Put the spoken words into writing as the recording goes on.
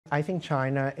I think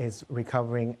China is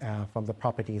recovering from the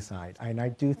property side. And I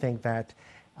do think that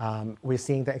we're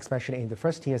seeing that especially in the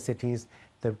first-tier cities,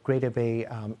 the Greater Bay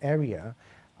Area,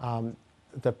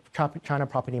 the China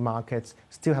property markets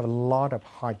still have a lot of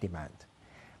hard demand.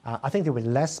 I think there will be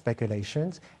less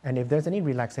speculations, and if there's any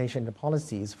relaxation in the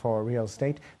policies for real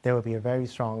estate, there will be a very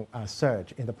strong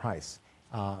surge in the price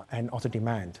and also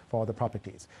demand for the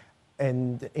properties.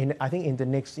 And I think in the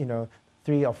next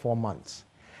 3 or 4 months.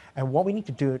 And what we need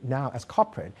to do now as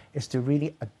corporate is to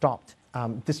really adopt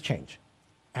this change.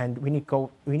 And we need to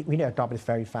adopt it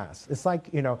very fast. It's like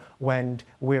when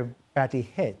we're badly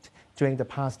hit during the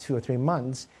past 2 or 3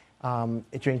 months,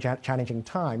 during challenging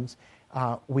times,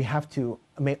 we have to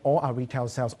make all our retail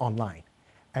sales online.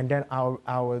 And then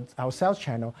our sales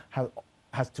channel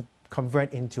has to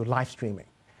convert into live streaming.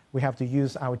 We have to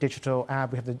use our digital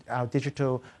app, our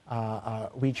digital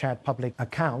WeChat public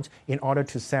account in order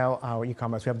to sell our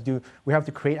e-commerce. We have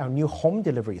to create our new home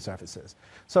delivery services.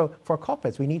 So for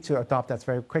corporates, we need to adopt that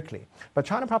very quickly. But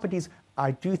China properties,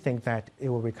 I do think that it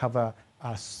will recover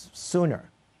sooner.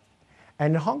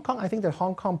 And in Hong Kong, I think that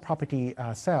Hong Kong property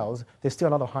sales, there's still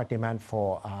a lot of hard demand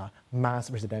for mass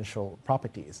residential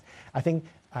properties. I think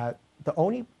the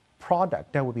only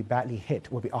product that will be badly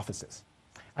hit will be offices.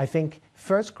 I think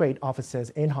first-grade offices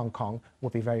in Hong Kong will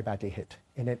be very badly hit,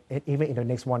 even in the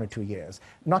next 1 or 2 years.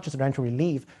 Not just rental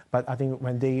relief, but I think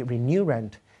when they renew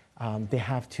rent, they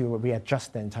have to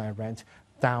readjust the entire rent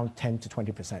down 10 to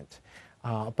 20%.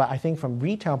 But I think from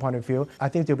retail point of view, I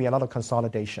think there'll be a lot of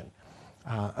consolidation.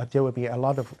 There will be a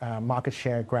lot of market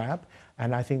share grab,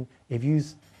 and I think if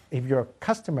your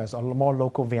customers are more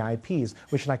local VIPs,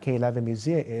 which like K11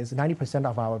 Museum is, 90%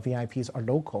 of our VIPs are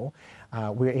local,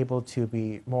 we're able to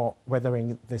be more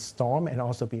weathering the storm and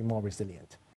also be more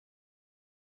resilient.